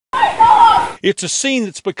It's a scene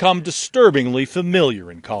that's become disturbingly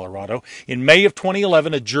familiar in Colorado. In May of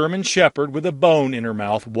 2011, a German shepherd with a bone in her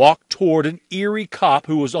mouth walked toward an Erie cop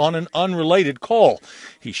who was on an unrelated call.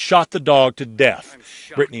 He shot the dog to death.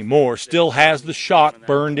 Brittany Moore still has the shot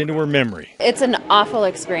burned into her memory. It's an awful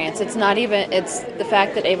experience. It's the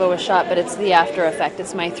fact that Ava was shot, but it's the after effect.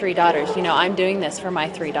 It's my 3 daughters. You know, I'm doing this for my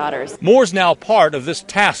 3 daughters. Moore's now part of this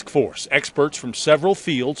task force, experts from several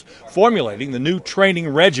fields formulating the new training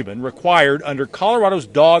regimen required under Colorado's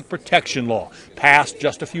dog protection law, passed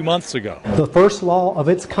just a few months ago. The first law of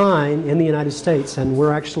its kind in the United States, and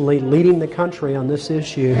we're actually leading the country on this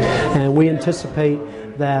issue, and we anticipate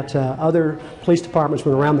that other police departments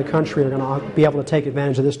from around the country are going to be able to take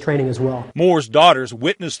advantage of this training as well. Moore's daughters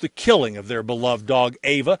witnessed the killing of their beloved dog,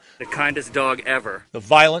 Ava. The kindest dog ever. The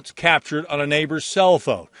violence captured on a neighbor's cell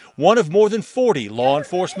phone. One of more than 40 law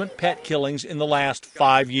enforcement pet killings in the last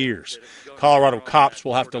 5 years. Colorado cops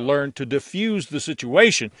will have to learn to defuse the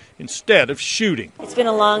situation instead of shooting. It's been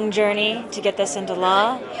a long journey to get this into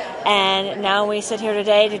law, and now we sit here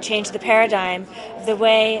today to change the paradigm of the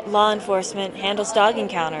way law enforcement handles dog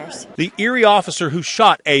encounters. The Erie officer who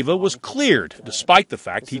shot Ava was cleared, despite the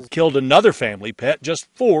fact he'd killed another family pet just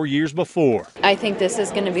 4 years before. I think this is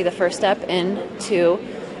going to be the first step into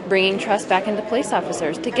bringing trust back into police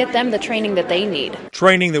officers to get them the training that they need.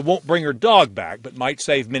 Training that won't bring her dog back, but might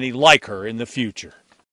save many like her in the future.